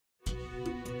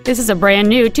This is a brand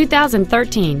new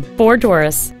 2013 Ford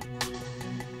Taurus.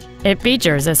 It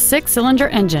features a 6-cylinder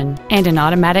engine and an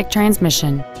automatic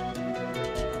transmission.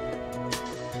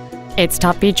 Its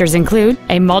top features include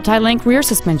a multi-link rear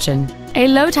suspension, a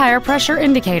low tire pressure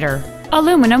indicator,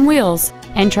 aluminum wheels,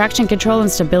 and traction control and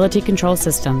stability control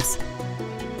systems.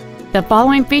 The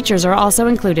following features are also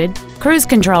included: cruise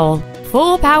control,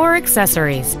 full power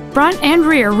accessories, front and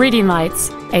rear reading lights,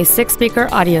 a 6-speaker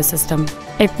audio system,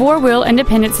 a 4-wheel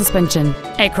independent suspension,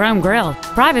 a chrome grille,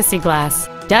 privacy glass,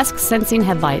 dusk sensing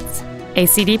headlights, a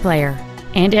CD player,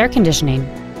 and air conditioning.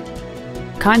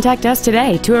 Contact us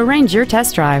today to arrange your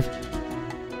test drive.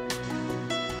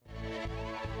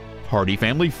 Hardy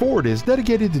Family Ford is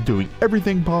dedicated to doing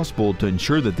everything possible to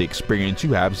ensure that the experience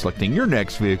you have selecting your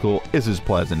next vehicle is as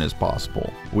pleasant as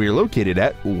possible. We are located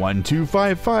at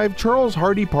 1255 Charles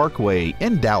Hardy Parkway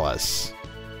in Dallas.